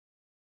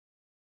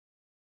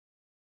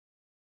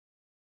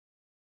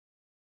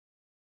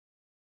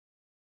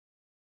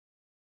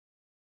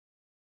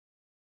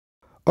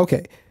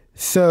Okay,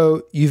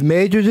 so you've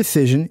made your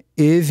decision.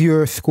 Is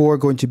your score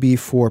going to be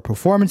for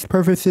performance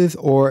purposes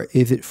or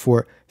is it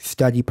for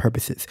study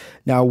purposes?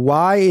 Now,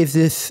 why is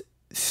this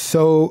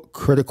so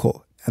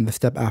critical and the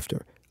step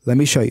after? Let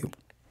me show you.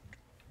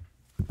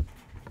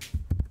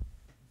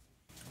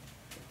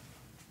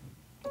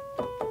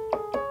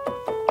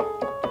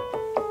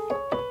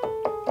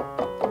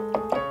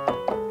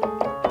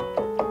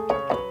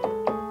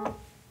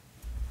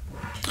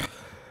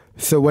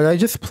 So what I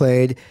just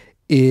played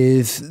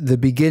is the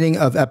beginning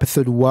of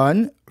episode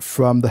 1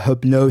 from the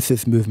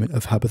hypnosis movement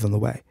of Help Is on the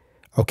Way.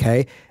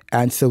 Okay?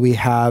 And so we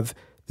have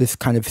this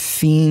kind of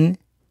scene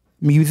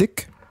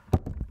music.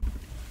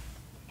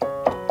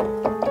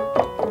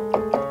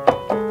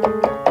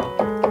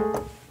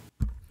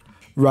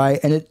 Right?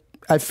 And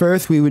at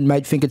first we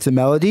might think it's a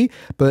melody,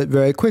 but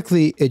very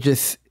quickly it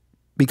just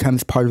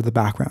becomes part of the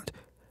background.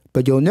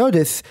 But you'll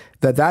notice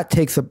that that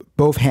takes up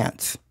both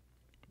hands.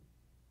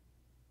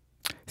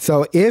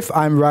 So if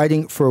I'm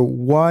writing for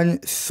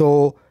one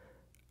sole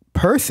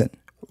person,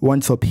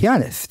 one sole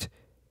pianist,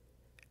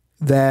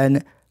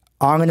 then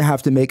I'm going to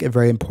have to make a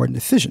very important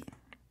decision.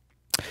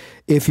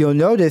 If you'll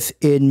notice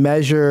in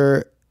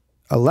measure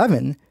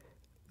 11,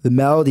 the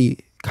melody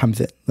comes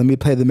in. Let me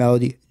play the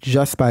melody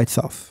just by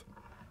itself.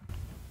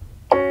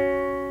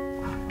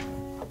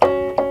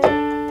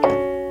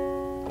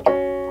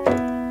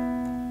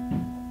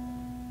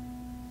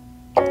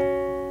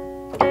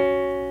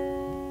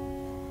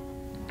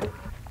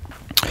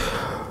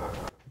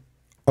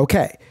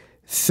 Okay,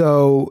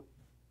 so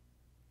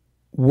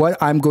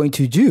what I'm going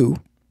to do,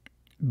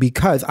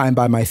 because I'm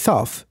by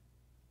myself,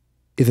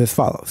 is as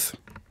follows.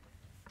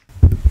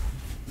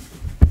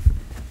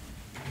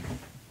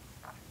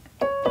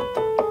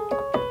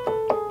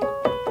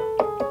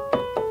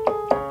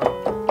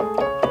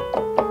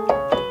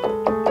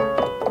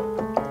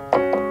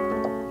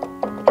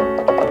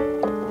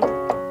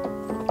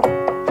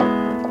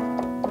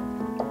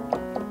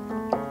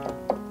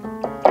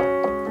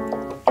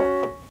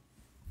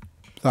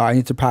 I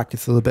need to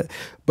practice a little bit.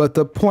 But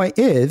the point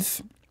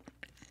is,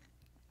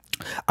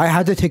 I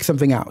had to take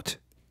something out.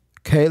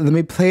 Okay, let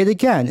me play it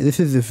again. This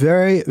is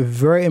very,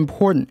 very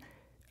important.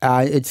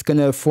 It's going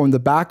to form the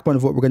backbone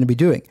of what we're going to be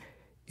doing,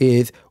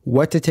 is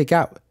what to take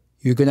out.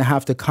 You're going to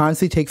have to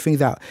constantly take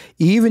things out.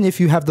 Even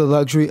if you have the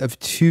luxury of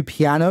 2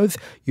 pianos,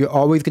 you're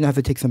always going to have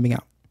to take something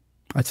out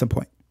at some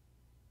point.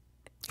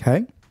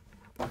 Okay?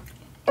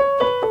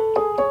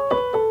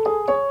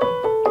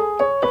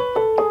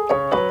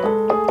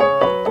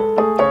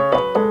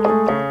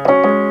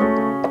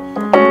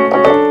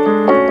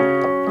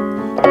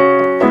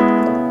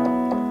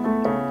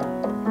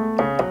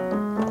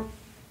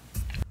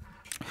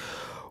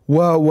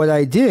 Well, what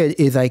I did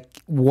is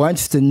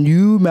once the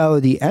new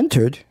melody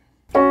entered,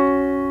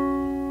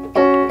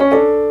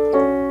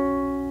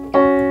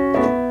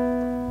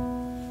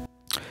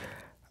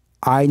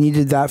 I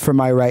needed that for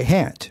my right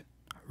hand,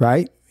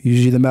 right?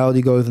 Usually the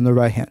melody goes in the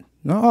right hand.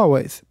 Not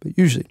always, but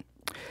usually.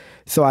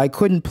 So I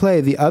couldn't play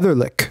the other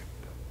lick.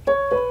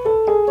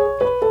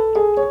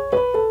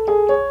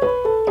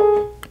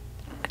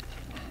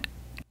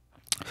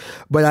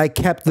 But I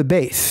kept the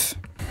bass.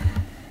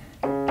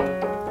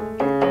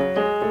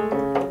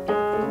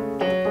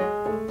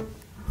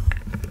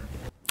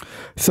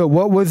 So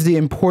what was the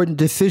important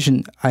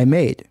decision I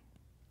made?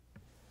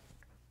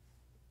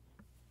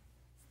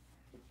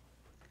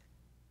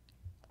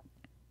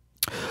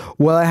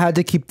 Well, I had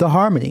to keep the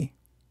harmony,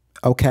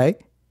 okay?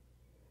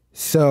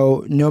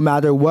 So no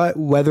matter what,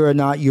 whether or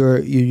not you're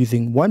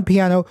using 1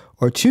 piano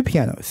or 2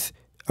 pianos,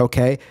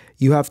 okay?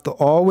 You have to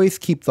always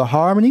keep the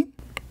harmony.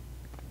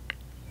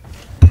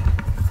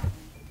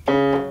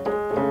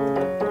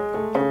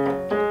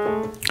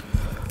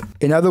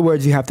 In other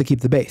words, you have to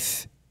keep the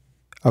bass.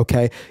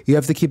 Okay, you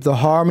have to keep the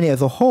harmony as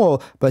a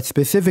whole, but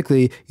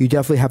specifically, you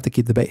definitely have to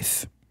keep the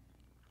bass.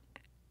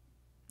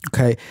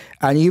 Okay,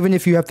 and even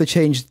if you have to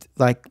change,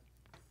 it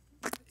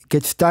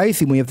gets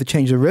dicey when you have to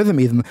change the rhythm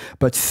even,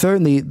 but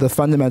certainly the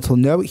fundamental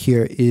note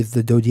here is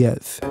the do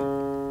diez.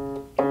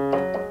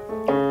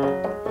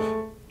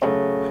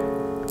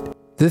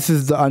 This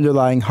is the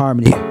underlying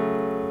harmony.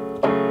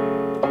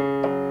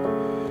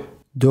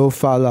 Do,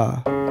 fa,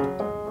 la.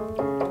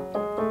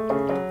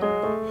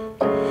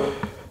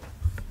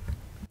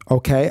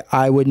 Okay,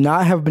 I would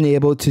not have been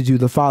able to do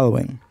the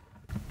following.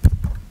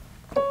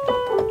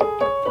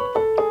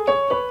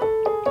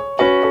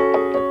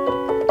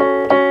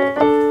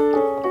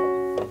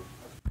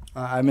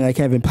 I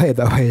can't even play it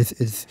that way.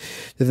 It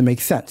doesn't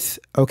make sense.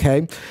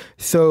 Okay,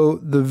 so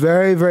the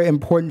very, very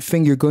important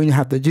thing you're going to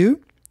have to do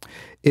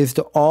is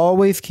to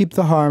always keep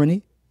the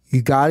harmony.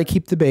 You got to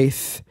keep the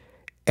bass,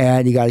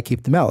 and you got to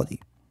keep the melody.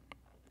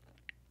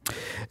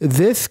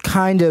 This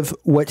kind of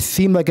what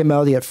seemed like a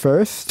melody at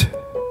first,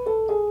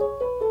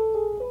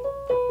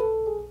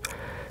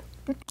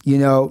 you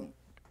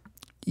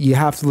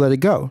have to let it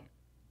go.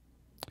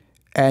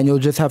 And you'll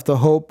just have to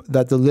hope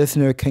that the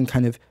listener can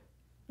kind of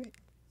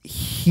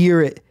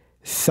hear it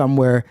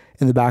somewhere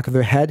in the back of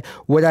their head.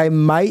 What I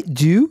might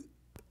do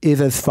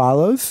is as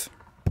follows.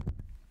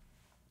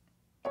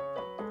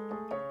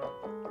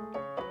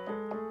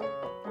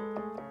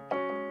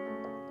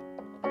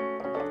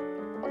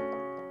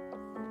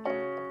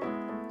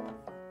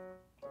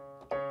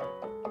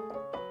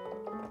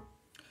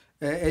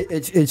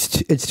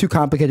 It's too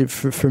complicated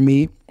for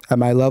me at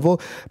my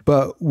level.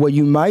 But what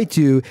you might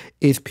do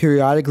is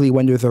periodically,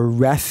 when there's a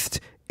rest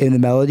in the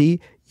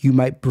melody, you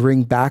might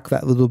bring back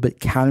that little bit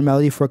counter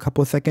melody for a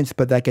couple of seconds,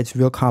 but that gets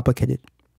real complicated.